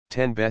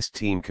10 Best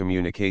Team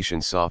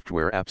Communication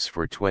Software Apps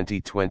for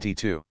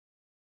 2022.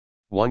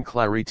 1.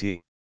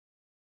 Clariti.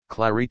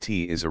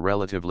 Clariti is a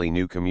relatively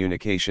new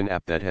communication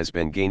app that has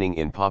been gaining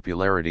in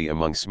popularity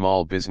among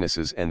small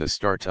businesses and the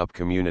startup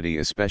community,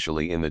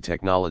 especially in the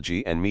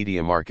technology and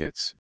media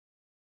markets.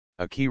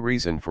 A key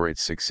reason for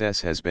its success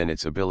has been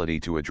its ability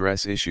to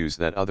address issues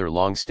that other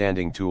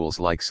long-standing tools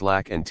like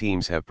Slack and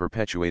Teams have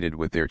perpetuated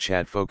with their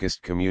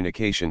chat-focused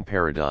communication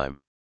paradigm.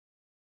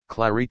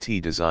 Clariti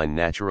design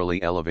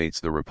naturally elevates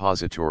the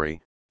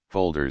repository,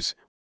 folders,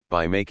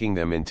 by making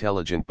them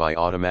intelligent by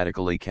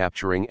automatically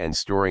capturing and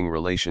storing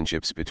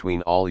relationships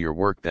between all your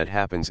work that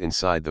happens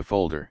inside the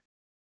folder.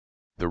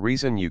 The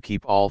reason you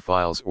keep all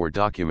files or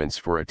documents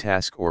for a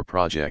task or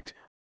project,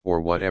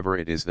 or whatever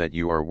it is that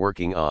you are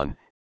working on,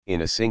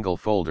 in a single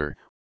folder,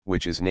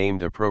 which is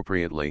named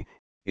appropriately,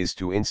 is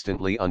to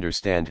instantly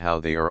understand how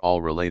they are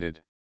all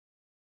related.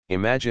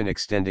 Imagine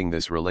extending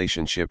this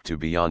relationship to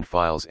beyond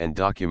files and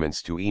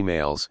documents to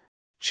emails,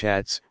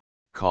 chats,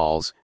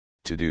 calls,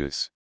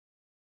 to-dos.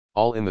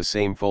 All in the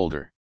same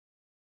folder.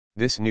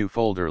 This new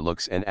folder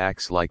looks and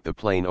acts like the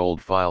plain old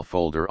file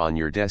folder on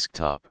your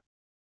desktop.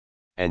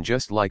 And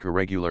just like a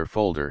regular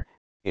folder,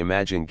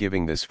 imagine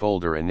giving this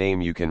folder a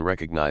name you can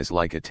recognize,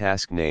 like a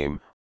task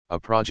name, a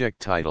project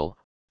title,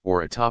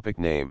 or a topic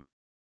name.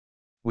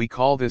 We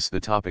call this the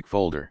topic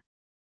folder.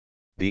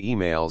 The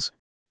emails,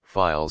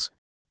 files,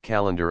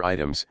 calendar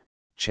items,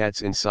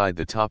 chats inside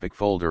the topic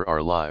folder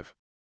are live.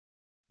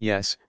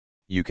 Yes,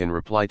 you can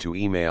reply to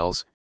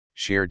emails,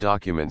 share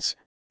documents,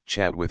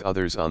 chat with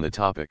others on the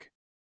topic.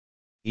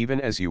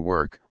 Even as you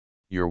work,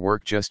 your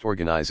work just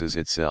organizes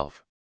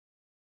itself.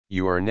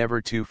 You are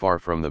never too far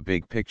from the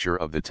big picture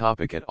of the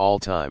topic at all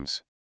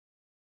times.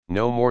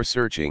 No more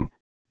searching,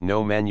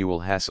 no manual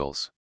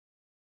hassles.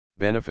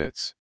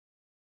 Benefits.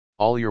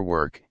 All your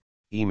work,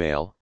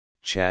 email,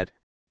 chat,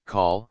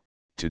 call,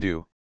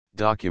 to-do,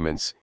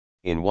 documents,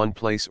 in one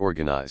place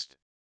organized.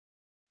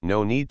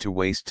 No need to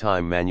waste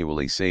time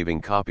manually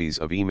saving copies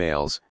of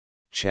emails,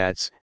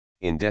 chats,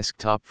 in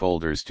desktop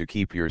folders to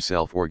keep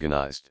yourself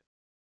organized.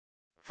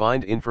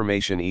 Find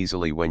information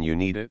easily when you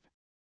need it.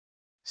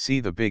 See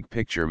the big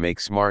picture, make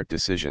smart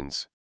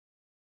decisions.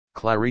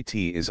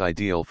 Clariti is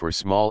ideal for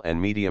small and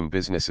medium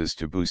businesses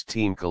to boost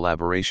team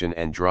collaboration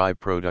and drive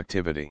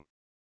productivity.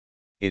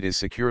 It is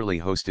securely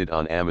hosted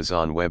on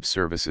Amazon Web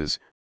Services,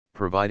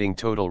 providing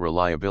total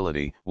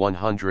reliability,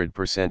 100%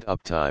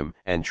 uptime,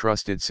 and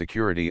trusted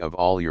security of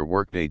all your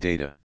workday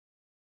data.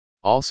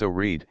 Also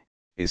read,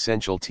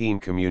 Essential Team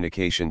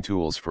Communication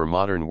Tools for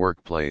Modern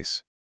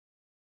Workplace.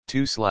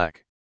 2.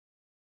 Slack.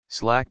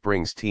 Slack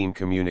brings team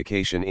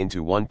communication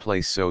into one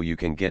place so you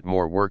can get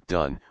more work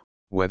done,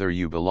 whether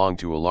you belong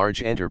to a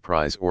large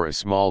enterprise or a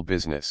small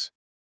business.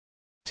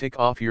 Tick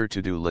off your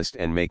to-do list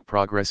and make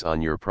progress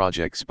on your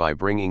projects by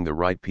bringing the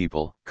right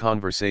people,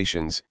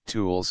 conversations,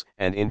 tools,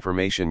 and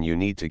information you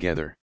need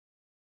together.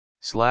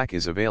 Slack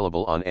is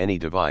available on any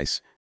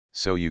device,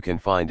 so you can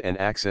find and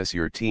access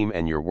your team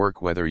and your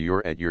work whether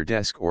you're at your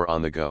desk or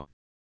on the go.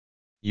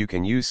 You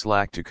can use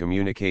Slack to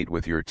communicate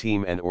with your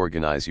team and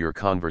organize your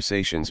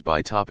conversations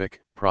by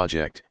topic,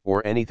 project,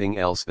 or anything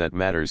else that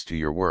matters to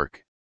your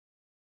work.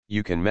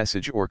 You can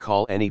message or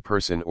call any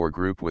person or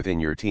group within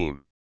your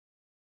team.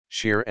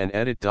 Share and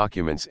edit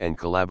documents and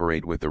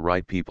collaborate with the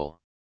right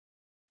people.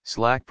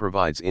 Slack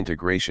provides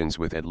integrations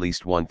with at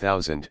least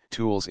 1,000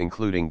 tools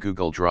including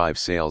Google Drive,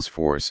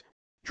 Salesforce,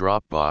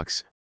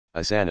 Dropbox,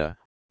 Asana,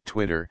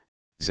 Twitter,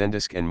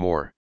 Zendesk and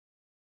more.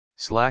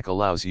 Slack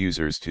allows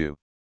users to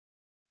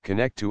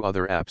connect to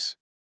other apps,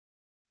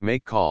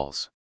 make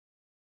calls,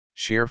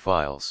 share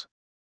files,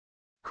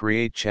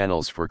 create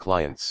channels for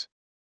clients,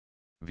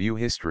 view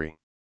history,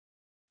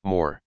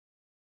 more.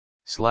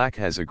 Slack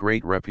has a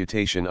great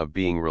reputation of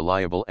being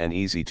reliable and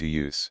easy to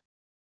use.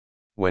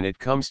 When it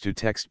comes to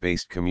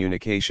text-based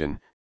communication,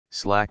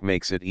 Slack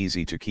makes it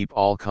easy to keep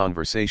all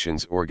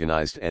conversations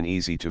organized and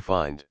easy to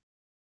find.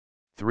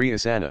 3.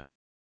 Asana.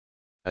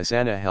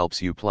 Asana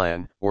helps you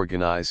plan,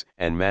 organize,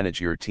 and manage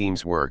your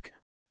team's work,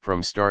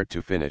 from start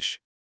to finish.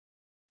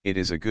 It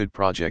is a good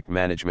project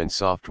management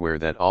software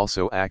that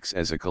also acts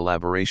as a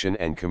collaboration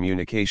and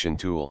communication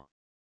tool.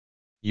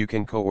 You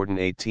can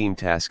coordinate team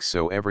tasks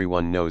so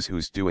everyone knows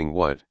who's doing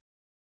what.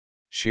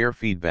 Share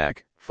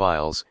feedback,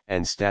 files,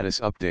 and status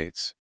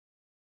updates.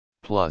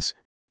 Plus,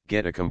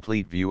 get a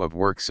complete view of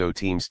work so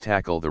teams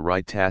tackle the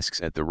right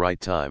tasks at the right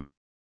time.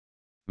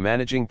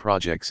 Managing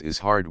projects is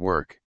hard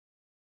work.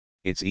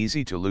 It's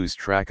easy to lose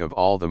track of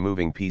all the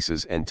moving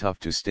pieces and tough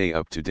to stay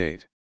up to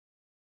date.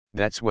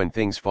 That's when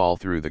things fall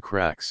through the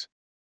cracks.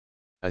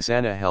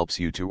 Asana helps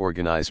you to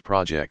organize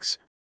projects,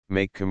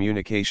 make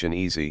communication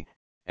easy,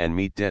 and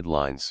meet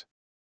deadlines.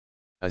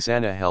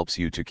 Asana helps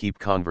you to keep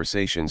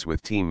conversations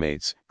with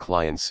teammates,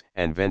 clients,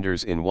 and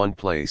vendors in one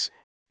place,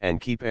 and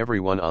keep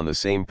everyone on the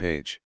same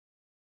page.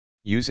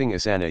 Using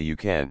Asana you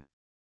can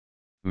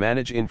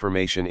manage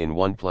information in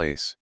one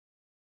place,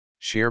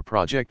 share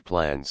project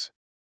plans,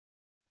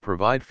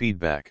 provide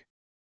feedback,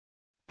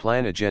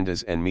 plan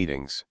agendas and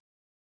meetings,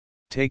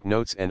 take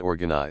notes and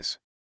organize.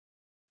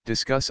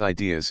 Discuss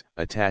ideas,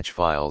 attach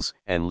files,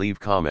 and leave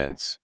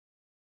comments.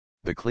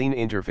 The clean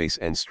interface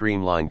and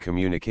streamlined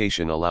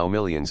communication allow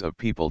millions of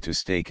people to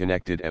stay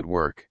connected at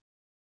work.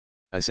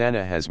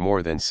 Asana has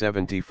more than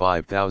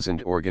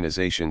 75,000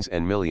 organizations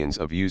and millions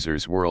of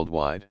users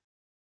worldwide.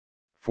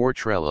 4.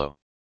 Trello.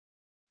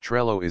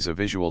 Trello is a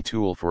visual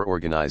tool for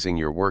organizing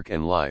your work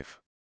and life.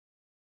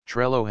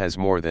 Trello has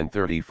more than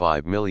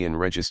 35 million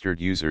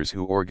registered users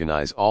who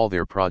organize all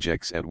their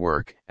projects at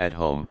work, at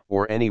home,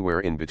 or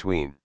anywhere in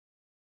between.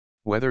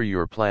 Whether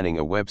you're planning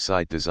a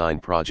website design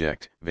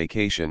project,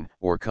 vacation,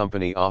 or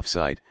company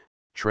offsite,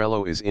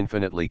 Trello is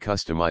infinitely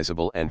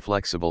customizable and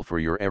flexible for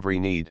your every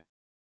need.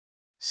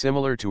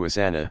 Similar to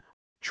Asana,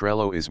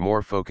 Trello is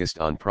more focused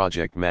on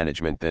project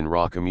management than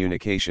raw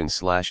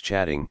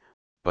communication/chatting,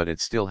 but it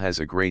still has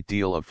a great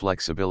deal of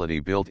flexibility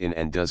built in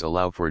and does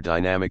allow for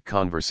dynamic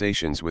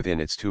conversations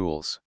within its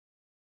tools.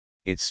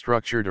 It's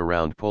structured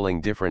around pulling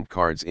different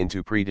cards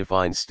into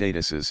predefined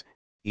statuses,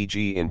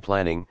 e.g. in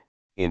planning,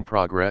 in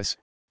progress,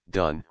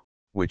 done,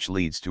 which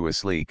leads to a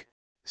sleek,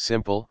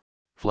 simple,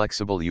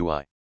 flexible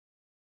UI.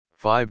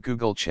 5.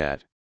 Google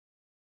Chat.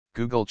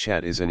 Google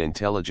Chat is an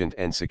intelligent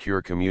and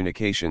secure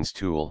communications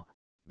tool,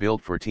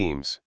 built for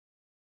teams.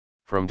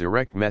 From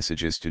direct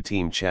messages to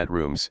team chat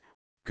rooms,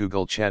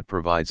 Google Chat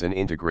provides an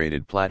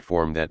integrated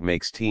platform that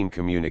makes team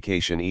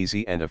communication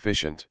easy and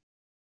efficient.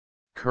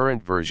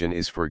 Current version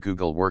is for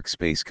Google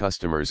Workspace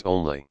customers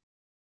only.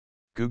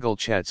 Google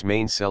Chat's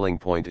main selling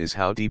point is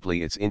how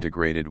deeply it's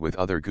integrated with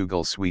other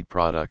Google Suite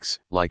products,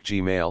 like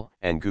Gmail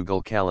and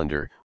Google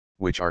Calendar,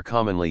 which are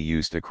commonly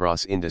used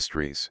across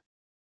industries.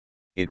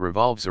 It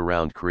revolves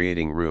around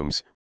creating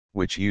rooms,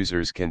 which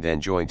users can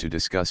then join to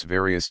discuss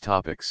various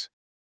topics.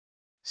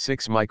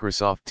 6.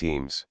 Microsoft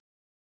Teams.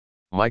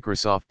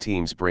 Microsoft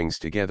Teams brings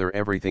together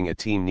everything a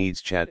team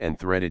needs: chat and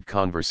threaded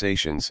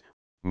conversations,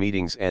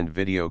 meetings and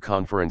video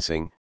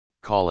conferencing,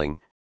 calling,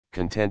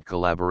 content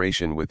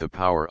collaboration with the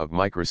power of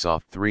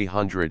Microsoft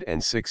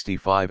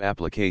 365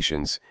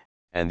 applications,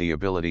 and the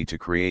ability to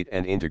create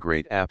and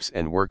integrate apps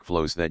and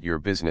workflows that your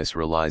business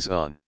relies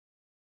on.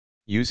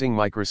 Using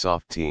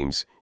Microsoft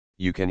Teams,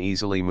 you can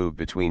easily move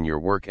between your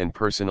work and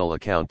personal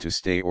account to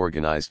stay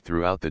organized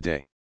throughout the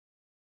day.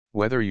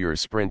 Whether you're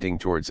sprinting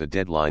towards a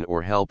deadline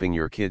or helping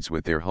your kids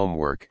with their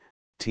homework,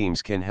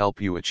 Teams can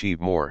help you achieve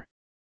more.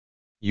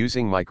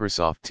 Using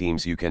Microsoft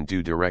Teams, you can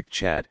do direct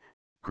chat,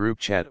 group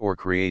chat, or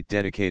create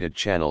dedicated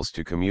channels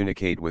to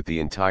communicate with the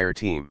entire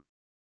team.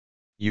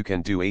 You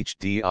can do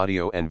HD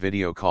audio and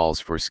video calls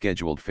for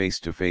scheduled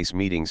face-to-face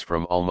meetings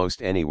from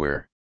almost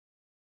anywhere.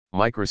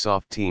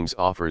 Microsoft Teams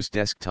offers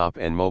desktop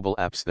and mobile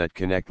apps that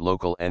connect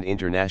local and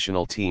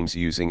international teams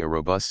using a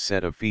robust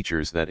set of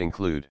features that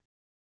include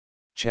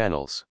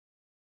channels,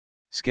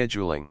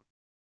 scheduling,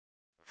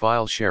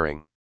 file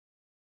sharing,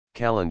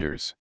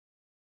 calendars,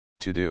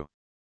 to-do,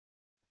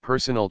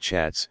 personal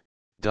chats,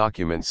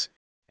 documents,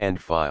 and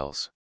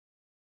files,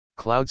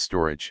 cloud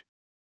storage,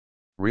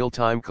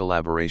 real-time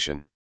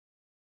collaboration,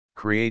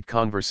 create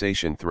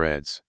conversation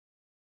threads,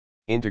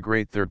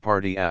 integrate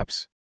third-party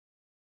apps,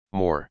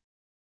 more.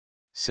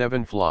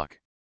 7. Flock.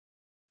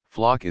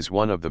 Flock is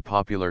one of the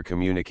popular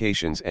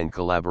communications and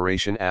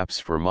collaboration apps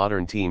for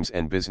modern teams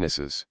and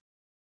businesses.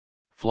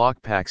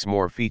 Flock packs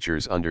more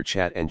features under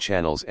chat and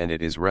channels, and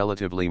it is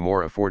relatively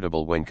more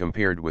affordable when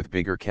compared with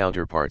bigger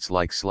counterparts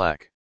like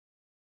Slack.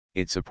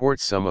 It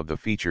supports some of the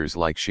features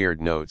like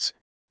shared notes,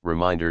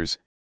 reminders,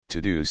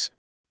 to-dos,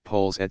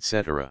 polls,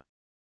 etc.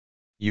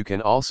 You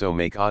can also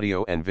make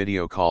audio and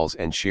video calls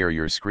and share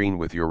your screen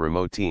with your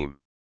remote team.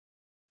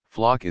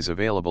 Flock is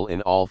available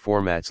in all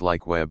formats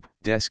like web,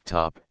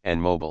 desktop,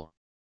 and mobile.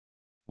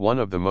 One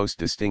of the most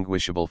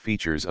distinguishable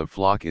features of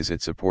Flock is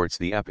it supports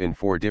the app in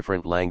 4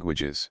 different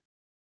languages.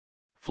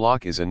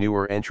 Flock is a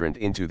newer entrant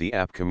into the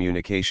app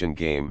communication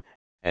game,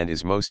 and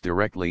is most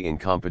directly in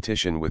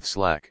competition with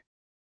Slack.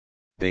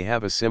 They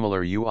have a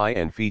similar UI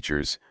and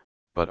features,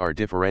 but are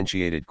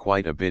differentiated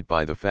quite a bit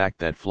by the fact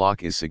that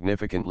Flock is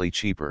significantly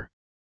cheaper.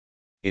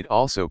 It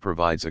also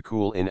provides a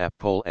cool in-app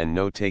poll and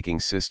note-taking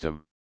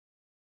system.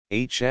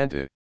 8.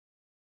 Shanti.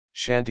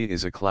 Shanti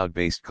is a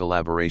cloud-based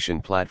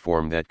collaboration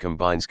platform that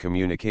combines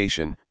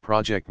communication,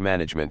 project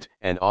management,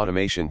 and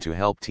automation to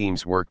help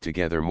teams work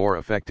together more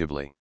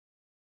effectively.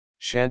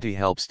 Shanti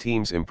helps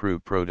teams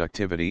improve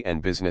productivity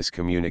and business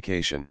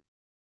communication.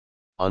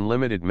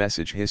 Unlimited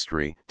message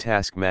history,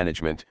 task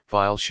management,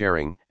 file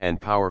sharing,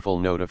 and powerful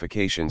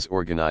notifications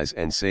organize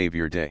and save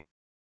your day.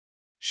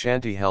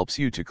 Shanti helps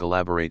you to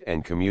collaborate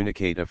and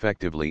communicate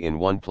effectively in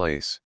one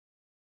place.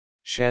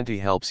 Shanti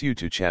helps you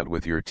to chat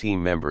with your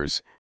team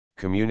members,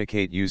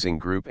 communicate using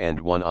group and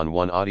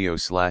one-on-one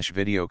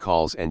audio/video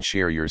calls, and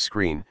share your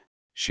screen,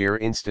 share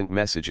instant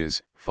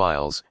messages,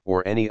 files,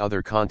 or any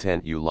other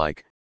content you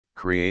like,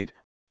 create,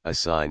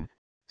 assign,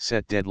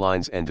 set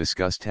deadlines, and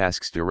discuss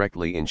tasks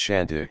directly in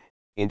Shanti.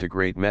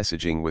 Integrate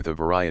messaging with a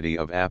variety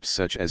of apps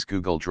such as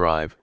Google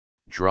Drive,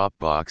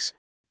 Dropbox,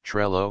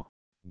 Trello,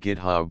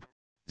 GitHub,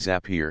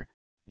 Zapier,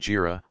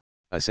 Jira,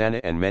 Asana,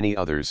 and many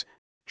others.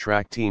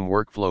 Track team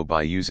workflow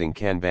by using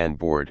Kanban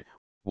board,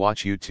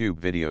 watch YouTube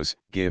videos,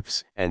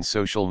 GIFs, and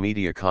social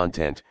media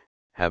content,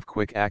 have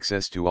quick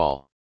access to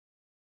all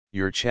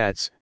your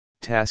chats,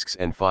 tasks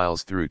and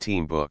files through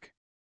Teambook.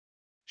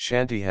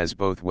 Shanti has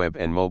both web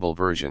and mobile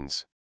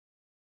versions.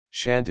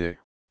 Shanti,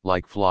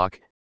 like Flock,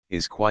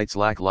 is quite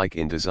Slack-like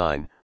in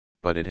design,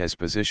 but it has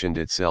positioned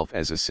itself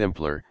as a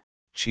simpler,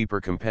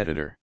 cheaper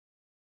competitor.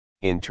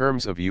 In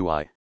terms of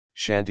UI,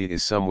 Shanti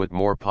is somewhat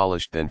more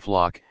polished than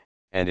Flock,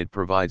 and it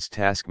provides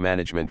task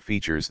management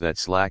features that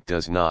Slack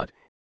does not.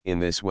 In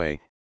this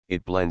way,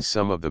 it blends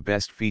some of the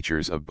best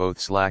features of both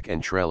Slack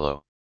and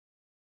Trello.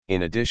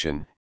 In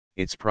addition,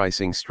 its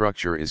pricing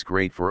structure is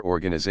great for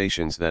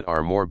organizations that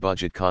are more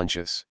budget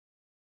conscious.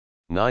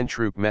 9.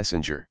 Troop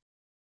Messenger.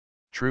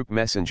 Troop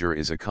Messenger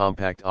is a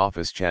compact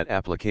office chat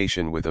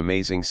application with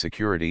amazing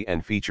security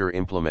and feature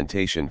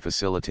implementation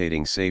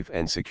facilitating safe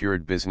and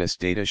secured business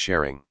data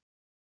sharing.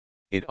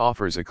 It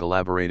offers a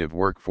collaborative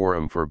work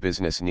forum for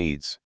business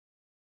needs.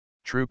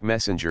 Troop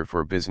Messenger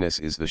for Business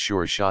is the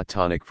sure-shot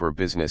tonic for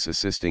business,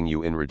 assisting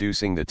you in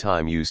reducing the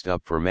time used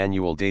up for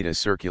manual data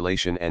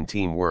circulation and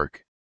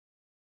teamwork.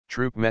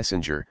 Troop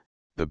Messenger,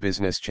 the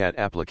business chat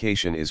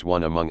application, is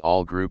one among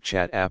all group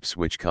chat apps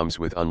which comes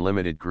with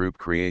unlimited group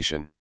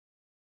creation.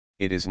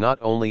 It is not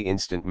only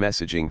instant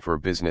messaging for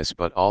business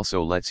but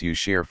also lets you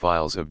share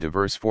files of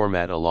diverse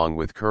format along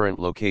with current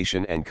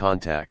location and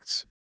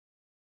contacts.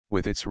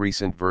 With its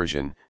recent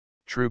version,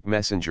 Troop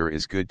Messenger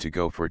is good to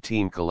go for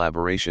team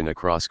collaboration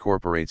across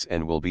corporates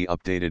and will be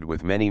updated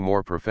with many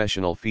more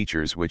professional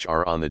features which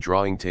are on the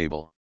drawing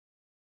table.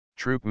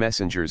 Troop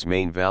Messenger's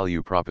main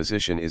value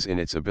proposition is in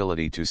its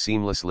ability to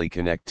seamlessly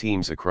connect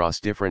teams across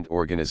different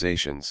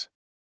organizations.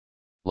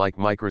 Like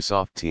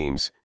Microsoft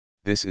Teams,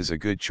 this is a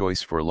good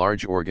choice for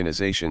large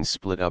organizations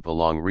split up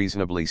along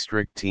reasonably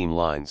strict team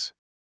lines.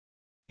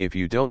 If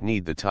you don't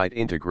need the tight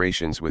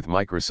integrations with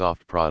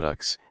Microsoft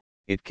products,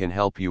 it can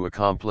help you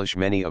accomplish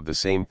many of the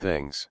same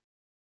things.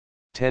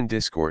 10.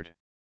 Discord.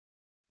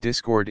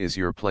 Discord is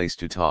your place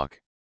to talk.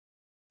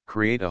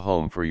 Create a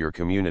home for your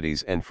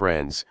communities and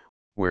friends,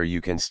 where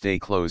you can stay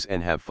close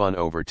and have fun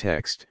over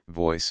text,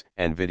 voice,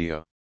 and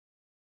video.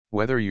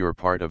 Whether you're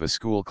part of a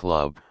school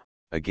club,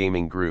 a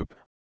gaming group,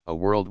 a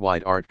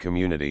worldwide art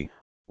community,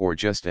 or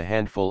just a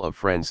handful of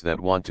friends that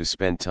want to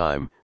spend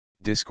time,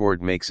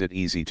 Discord makes it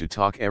easy to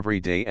talk every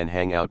day and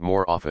hang out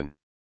more often.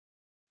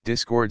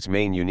 Discord's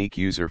main unique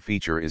user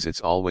feature is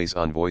its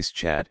always-on voice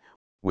chat,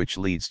 which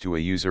leads to a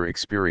user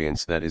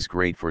experience that is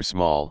great for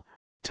small,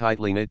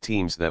 tightly knit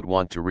teams that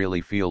want to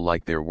really feel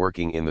like they're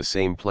working in the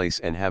same place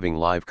and having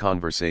live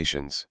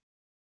conversations.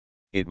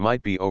 It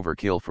might be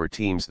overkill for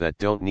teams that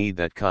don't need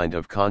that kind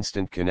of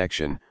constant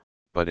connection,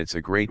 but it's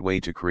a great way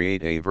to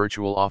create a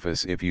virtual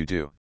office if you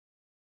do.